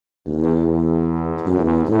Good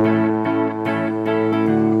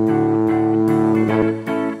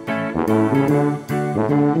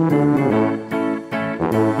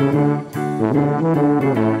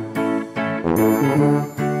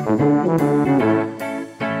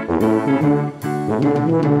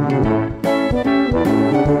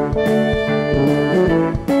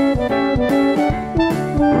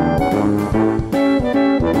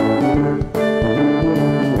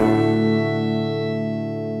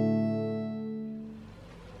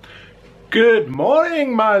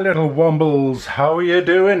morning, my little wombles. How are you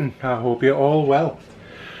doing? I hope you're all well.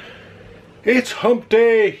 It's hump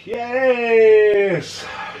day. Yes!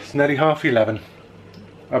 It's nearly 11:30.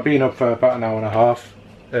 I've been up for about an hour and a half.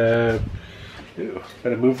 Better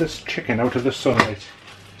move this chicken out of the sunlight.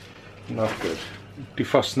 Not good.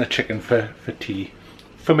 Defrosting the chicken for tea.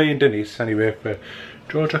 For me and Denise anyway. For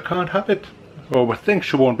Georgia can't have it. Or we think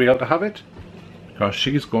she won't be able to have it. Because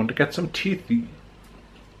she's going to get some teeth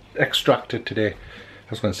extracted today. I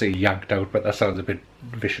was going to say yanked out, but that sounds a bit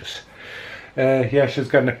vicious. Yeah, she's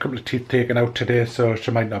getting a couple of teeth taken out today, so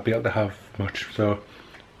she might not be able to have much. So I'm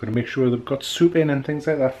going to make sure they've got soup in and things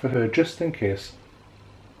like that for her, just in case.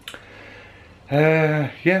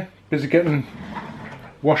 Yeah, busy getting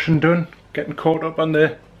washing done, getting caught up on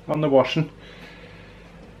the washing.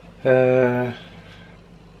 Yeah,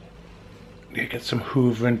 get some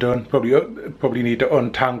hoovering done. Probably need to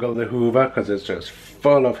untangle the hoover because it's just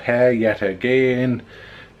full of hair yet again.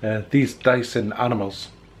 These Dyson animals,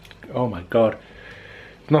 oh my god.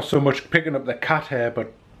 Not so much picking up the cat hair,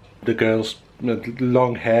 but the girls'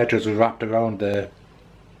 long hair just wrapped around the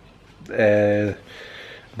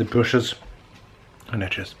brushes, and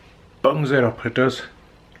it just bungs it up, it does.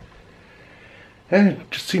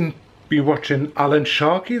 Just been watching Alan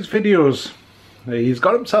Sharkey's videos. He's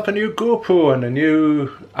got himself a new GoPro and a new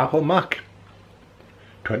Apple Mac.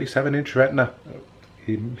 27-inch retina.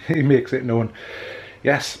 He makes it known.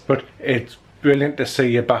 Yes, but it's brilliant to see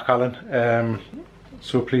you back, Alan.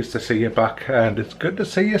 So pleased to see you back, and it's good to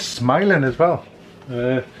see you smiling as well.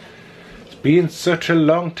 It's been such a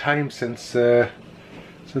long time since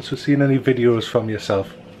we've seen any videos from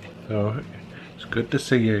yourself. So it's good to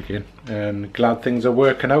see you again, and glad things are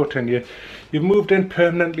working out, and you've moved in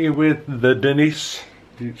permanently with the Denise.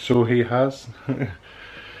 So he has.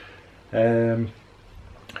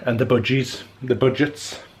 And the budgets,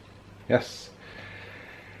 yes.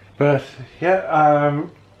 But yeah,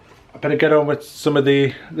 I better get on with some of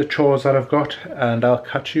the chores that I've got, and I'll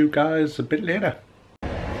catch you guys a bit later.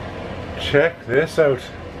 Check this out.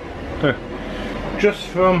 Just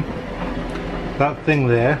from that thing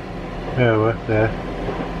there,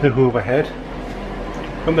 the Hoover head,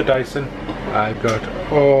 from the Dyson, I've got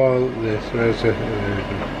all this. Where's it?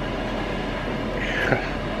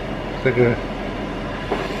 It's like a,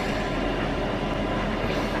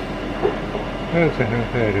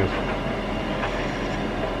 there it is.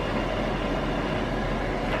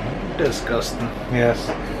 Disgusting. Yes.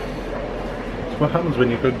 That's what happens when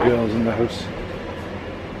you've got girls in the house.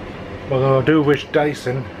 Although I do wish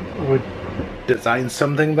Dyson would design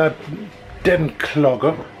something that didn't clog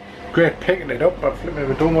up. Great picking it up, but flipping it,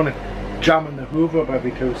 I don't want it jamming the hoover up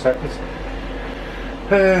every 2 seconds.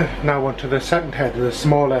 Now on to the second head, the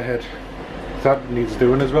smaller head. That needs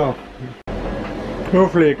doing as well.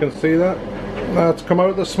 Hopefully you can see that. That's come out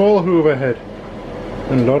of the small hoover head.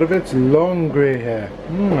 And a lot of it's long grey hair.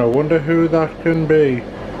 I wonder who that can be.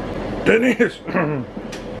 Denise! Bloody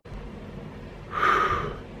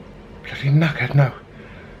knackered now.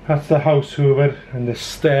 That's the house hoover, and the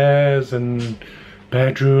stairs and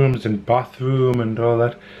bedrooms and bathroom and all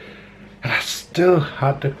that. And I still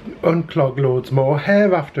had to unclog loads more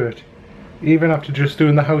hair after it. Even after just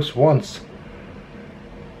doing the house once.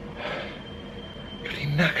 Bloody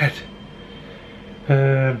knackered.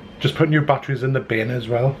 Just put new batteries in the bin as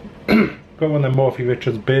well. Got one of the Morphy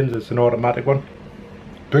Richards bins, it's an automatic one.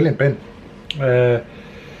 Brilliant bin. And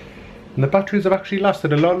the batteries have actually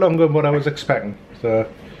lasted a lot longer than what I was expecting. So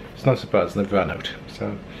it's not surprising they've run out.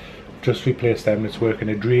 So just replaced them, it's working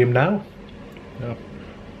a dream now. So,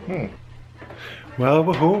 well,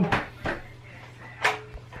 we're home.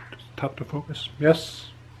 Just tap to focus.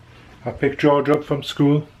 Yes. I picked George up from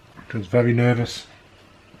school. She was very nervous.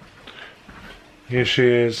 Here she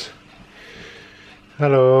is.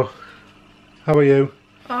 Hello. How are you?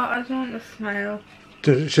 Oh, I don't want to smile.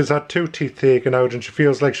 She's had 2 teeth taken out and she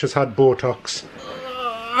feels like she's had Botox.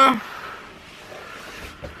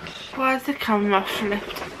 Why is the camera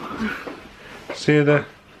flipped? See, the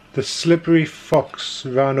slippery fox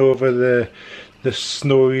ran over the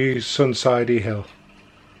snowy sunsidey hill.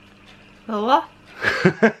 The what?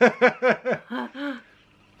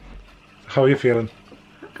 How are you feeling?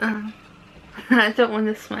 I don't want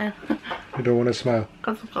to smile. You don't want to smile?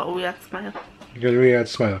 Because I've got a weird smile. You got a weird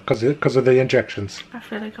smile because of the injections. I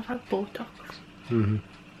feel like I've had Botox.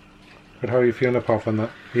 But how are you feeling apart from that?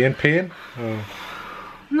 Are you in pain? Or?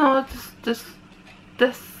 No, this,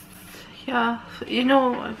 yeah. You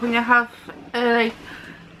know, when you have, like,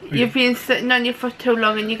 you've been sitting on your foot too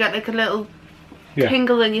long and you get like a little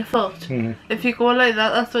tingle in your foot. If you go like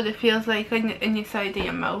that, that's what it feels like in your side of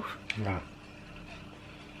your mouth. Yeah.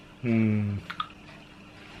 And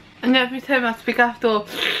every time I speak, I have to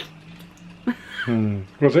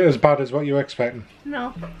Was it as bad as what you were expecting?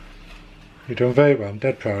 No. You're doing very well. I'm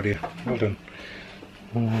dead proud of you. Well done.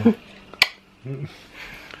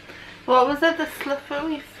 What was it? The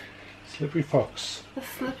slippery... Slippery fox. The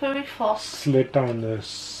slippery fox. Slid down the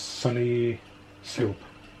sunny slope.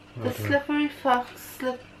 The slippery fox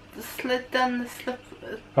slid down the slip...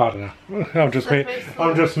 I don't know. I'm just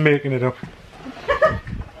making it up.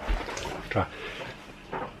 Try.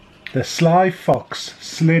 The sly fox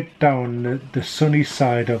slid down the sunny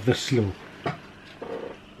side of the slope.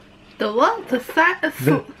 The what? The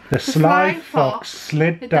sly fox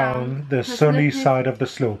slid down the sunny side of the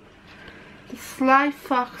slope. The sly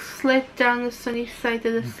fox slid down the sunny side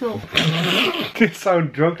of the slope. You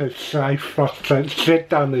sound drunk. The sly fox slid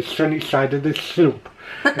down the sunny side of the slope.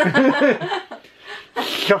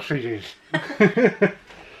 Sausages.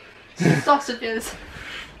 Sausages.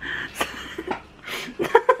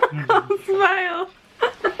 Smile.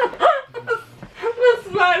 The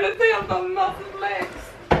smile, I think I've got massive legs.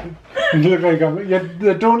 You look like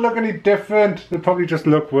they don't look any different. They probably just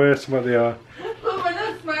look worse than what they are. Look at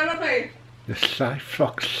that smile on me. The sly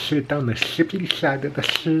fox slid down the slippery side of the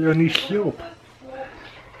sunny slope.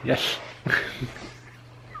 Yes.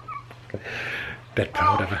 Dead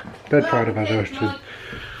proud of her. Dead proud of her though.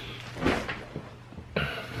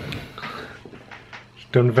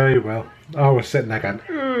 She's done very well. I was sitting there going,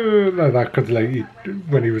 like that, because like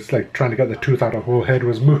when he was like trying to get the tooth out, her whole head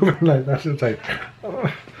was moving like that. It's like,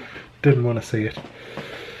 didn't want to see it.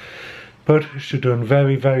 But she's done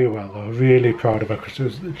very, very well though. Really proud of her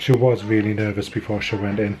because she was really nervous before she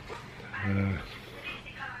went in.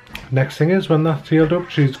 Next thing is when that's healed up,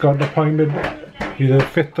 she's got an appointment either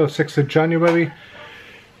 5th or 6th of January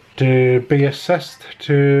to be assessed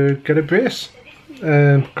to get a brace.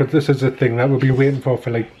 Because this is a thing that we've been waiting for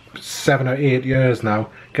like 7 or 8 years now,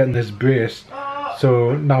 getting this brace.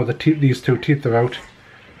 So now these two teeth are out,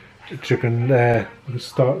 she can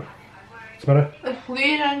start. What's the matter? It's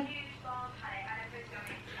bleeding.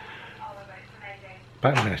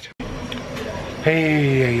 Back in a minute.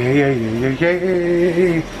 Hey.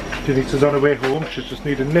 Denise's on her way home. She's just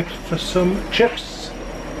need a nip for some chips.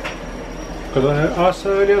 Because I asked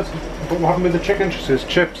her earlier what happened with the chicken. She says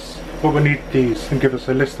chips, but we need these, and give us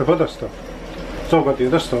a list of other stuff. So I got the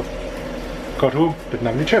other stuff. Got home, didn't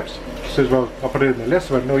have any chips. She says, well, I put it in the list.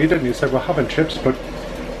 I went, no, you didn't. You said we're having chips, but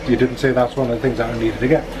you didn't say that's one of the things that I needed to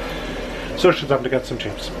get. So she's having to get some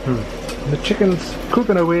chips. And the chicken's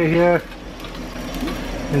cooking away here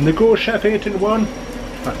in the Go Chef 8-in-1.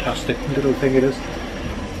 Fantastic little thing it is.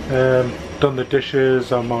 Done the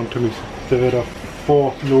dishes. I'm on to my 3rd or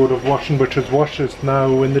 4th load of washing, which is washes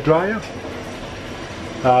now in the dryer.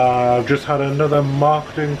 I've just had another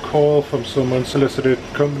marketing call from some unsolicited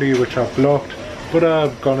company which I've blocked, but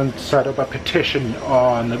I've gone and set up a petition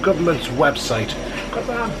on the government's website because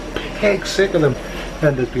I'm peg sick of them,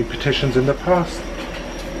 and there's been petitions in the past.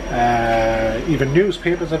 Even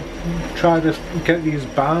newspapers have tried to get these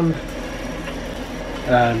banned,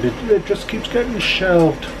 and it just keeps getting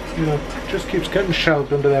shelved. You know, just keeps getting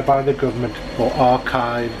shelved under there by the government, or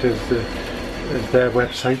archived as their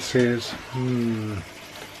website says.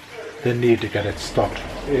 They need to get it stopped.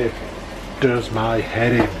 It does my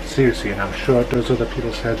head in, seriously, and I'm sure it does other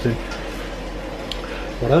people's heads in.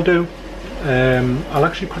 What I'll do, I'll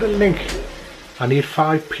actually put a link. I need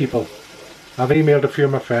 5 people. I've emailed a few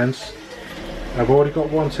of my friends. I've already got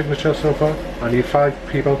 1 signature so far. I need 5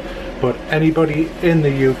 people, but anybody in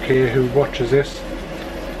the UK who watches this,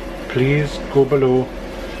 please go below,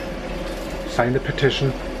 sign the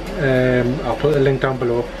petition. I'll put a link down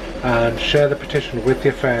below, and share the petition with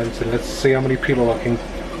your friends, and let's see how many people I can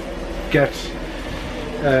get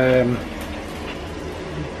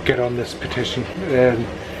on this petition.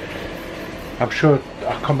 I'm sure,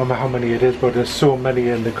 I can't remember how many it is, but there's so many,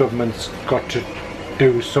 and the government's got to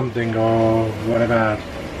do something or whatever.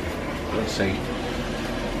 We'll see.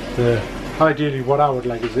 Ideally what I would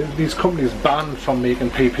like is these companies banned from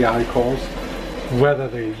making PPI calls, whether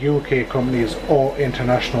they're UK companies or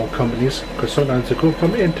international companies, because sometimes they come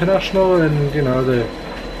from international and you know they're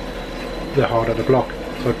harder to block.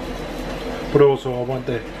 But but also I want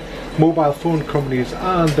the mobile phone companies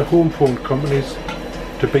and the home phone companies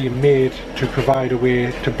to be made to provide a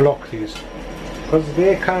way to block these, because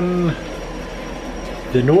they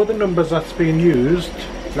know the numbers that's being used.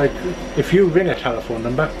 Like if you ring a telephone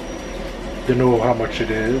number, they know how much it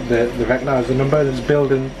is, they recognise the number that's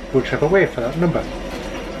billed in whichever way for that number.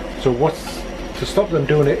 So what's to stop them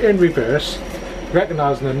doing it in reverse,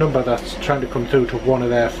 recognising the number that's trying to come through to one of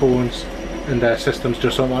their phones and their systems,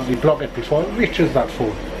 just automatically block it before it reaches that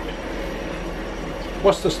phone?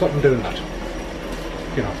 What's to stop them doing that?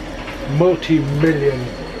 You know, multi-million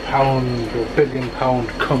pound or billion pound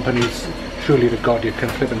companies, surely to God you can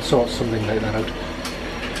flip and sort something like that out.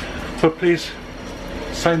 But please,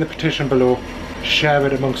 sign the petition below, share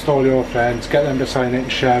it amongst all your friends, get them to sign it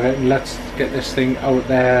and share it, and let's get this thing out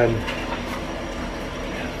there and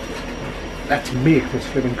let's make this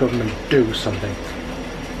flipping government do something.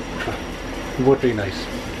 It would be nice.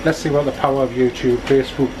 Let's see what the power of YouTube,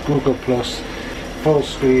 Facebook, Google+, full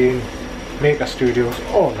screen, Maker Studios,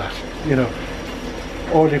 all that, you know,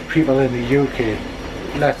 all the people in the UK,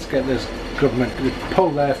 let's get this government to pull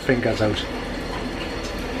their fingers out.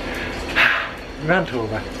 Rant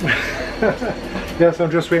over. Yes, I'm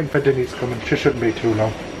just waiting for Denise coming. She shouldn't be too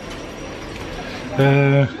long.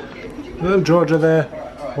 Little Georgia there,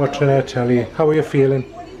 watching her telly. How are you feeling?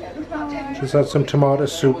 She's had some tomato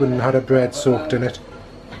soup and had her bread soaked in it.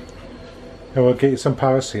 I will get you some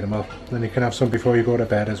paracetamol, then you can have some before you go to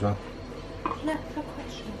bed as well. No, no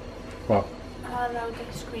question. What? Am I allowed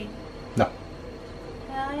ice cream? No.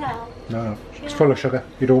 Yeah. No, it's full of sugar.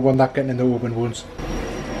 You don't want that getting in the open wounds.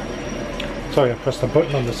 Sorry, I pressed the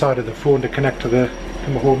button on the side of the phone to connect to the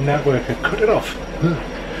home network and cut it off.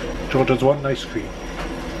 Georgia's wanting ice cream.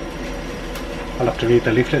 I'll have to read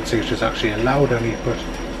the leaflet and see if she's actually allowed any, but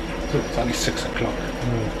it's only 6 o'clock.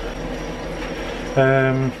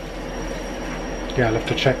 Yeah, I'll have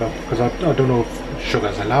to check up, because I don't know if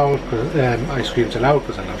sugar's allowed, cause, ice cream's allowed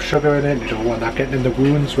because I have sugar in it. You don't want that getting in the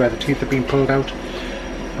wounds where the teeth are being pulled out.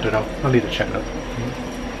 I don't know, I'll need to check it up.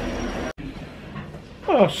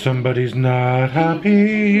 Oh, somebody's not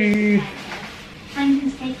happy.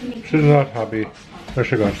 She's not happy. Where's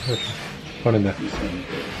she gone? Where's she? Gone in there.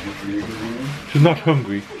 She's not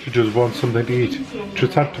hungry, she just wants something to eat.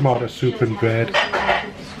 She's had tomato soup and bread,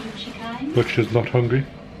 but she's not hungry.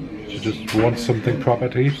 She just wants something proper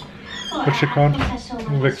to eat, but she can't.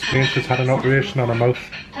 We've explained she's had an operation on her mouth.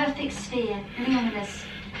 Perfect sphere, luminous.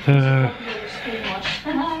 And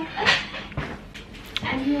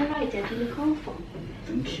you alright, Deb? You look awful.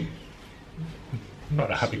 Thank you. Not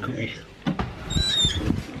a happy cookie.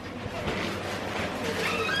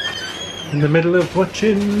 In the middle of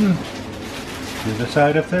watching the other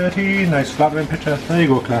side of 30. Nice flattering picture. There you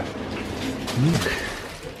go, Claire.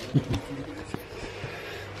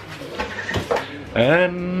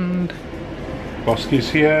 And Bosky's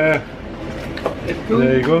here.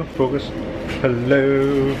 There you go, focus.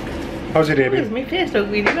 Hello. How's your day been? Does my face look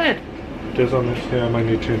really red? It is on this, yeah, I might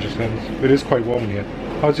need to change the lens. It is quite warm here.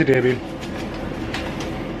 How's your day been?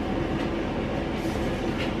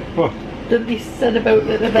 What? The least said about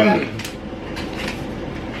it, the better.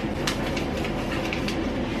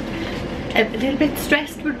 A little bit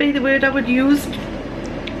stressed would be the word I would use.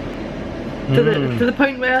 To the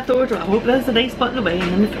point where I thought, well, I hope there's a nice bottle of wine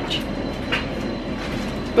in the fridge.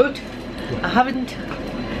 But I haven't,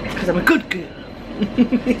 because I'm a good girl.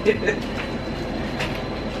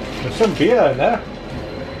 There's some beer in there,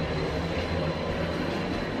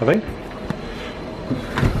 I think.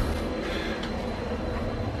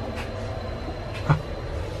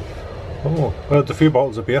 Oh, there's a few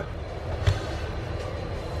bottles of beer.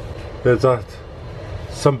 There's that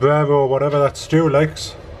sombrero or whatever that Stu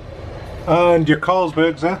likes. And your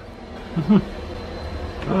Carlsbergs there.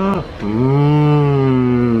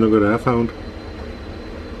 Look what I found.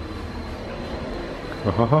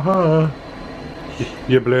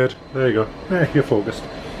 Your blade. There you go. Yeah, you're focused.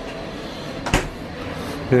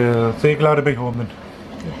 Yeah, so you're glad to be home then?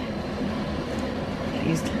 Yeah.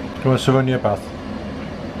 Pleased. Do you want to run your bath?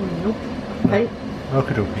 Nope. Right.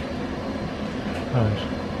 Okie dokie. Alright.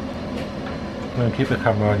 I'm going to keep the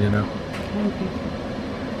camera on you now. Okay.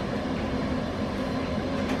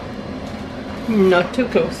 Not too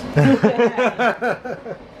close.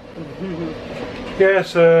 Yeah,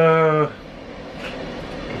 so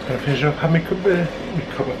just going to finish up, have my cup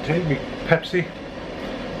of tea, my Pepsi.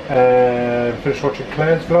 Finish watching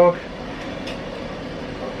Claire's vlog.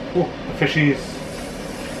 Oh, the fishies.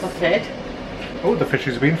 Are fed. Oh, the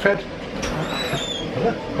fishies have been fed.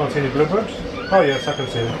 Can't see any bloodworms. Oh yes, I can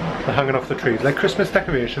see them. They're hanging off the trees, like Christmas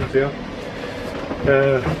decorations, yeah.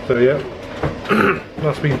 So yeah,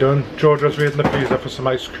 That's been done. Georgia's waiting in the freezer for some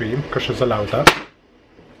ice cream because she's allowed that.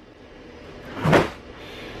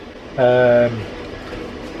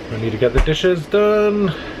 We need to get the dishes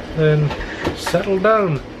done and settle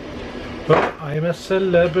down. But I'm a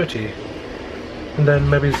celebrity. And then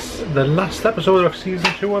maybe the last episode of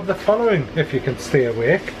season 2 of the following, if you can stay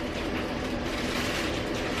awake.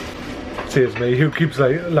 Says me, who keeps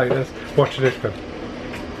like this, watching it film.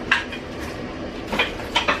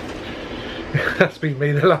 That's been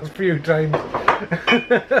me the last few times.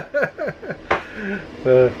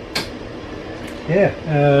 Yeah,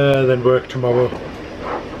 then work tomorrow.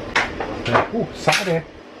 Saturday.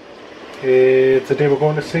 It's the day we're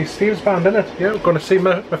going to see Steve's band, isn't it? Yeah, we're going to see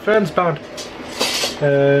my friend's band.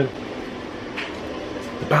 The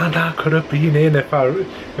band I could have been in if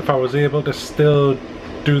I was able to still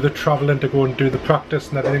do the travelling to go and do the practice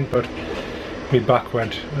and everything, but my back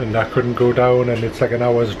went and I couldn't go down, and it's like an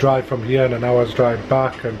hour's drive from here and an hour's drive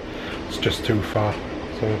back, and it's just too far.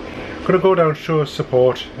 So I'm gonna go down, show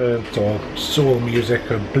support. It's all soul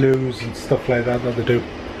music and blues and stuff like that they do.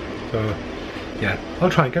 So yeah,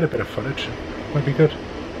 I'll try and get a bit of footage. Might be good.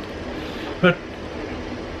 But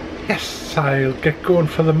yes, I'll get going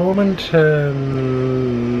for the moment.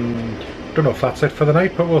 Don't know if that's it for the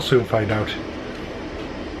night, but we'll soon find out.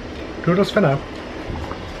 Doodles for now.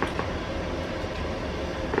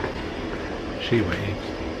 She waves.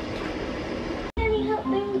 Can you help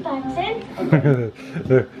bring the bags in?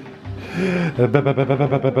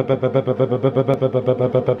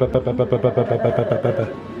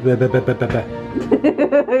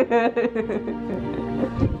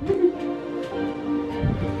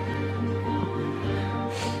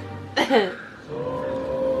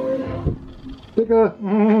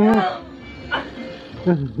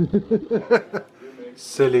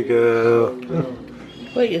 Silly girl.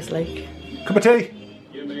 What is like? Cup of tea.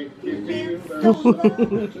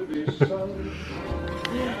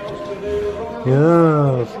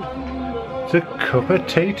 Yes. It's a cup of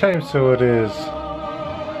tea time, so it is.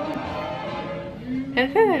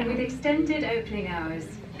 With extended opening hours,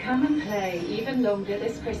 come and play even longer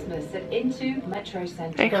this Christmas at Into Metro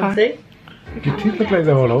Centre. Okay. Your teeth look like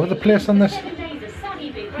they're all over the place on this.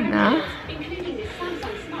 No.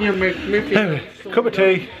 Anyway, cup of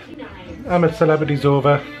tea. I'm at Celebrities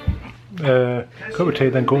Over. Cup of tea,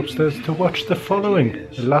 then go upstairs to watch the following.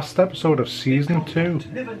 The last episode of season 2.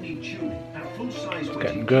 It's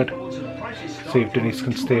getting good. See if Denise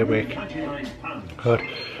can stay awake. Good.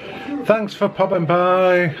 Thanks for popping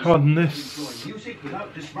by on this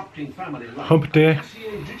hump day.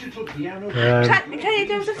 Can you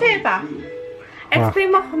do us a favour?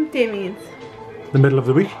 Explain what hump day means. The middle of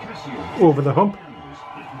the week. Over the hump.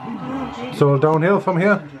 It's all downhill from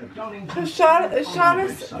here. Charlotte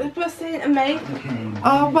was saying to me,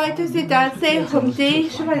 oh, why does your dad say hump day?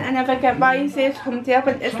 She went, I never get why he says hump day,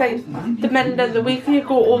 but it's like the middle of the week you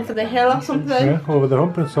go over the hill or something. Yeah, over the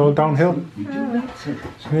hump, it's all downhill. Yeah.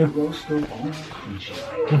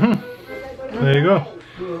 There you go.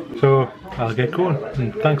 So I'll get going,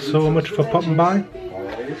 and thanks so much for popping by.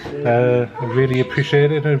 I really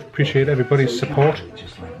appreciate it. I appreciate everybody's support.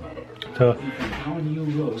 So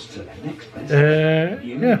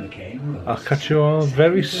yeah, I'll catch you all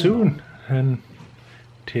very soon, and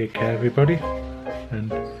take care everybody,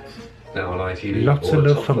 and lots of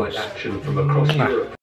love from us.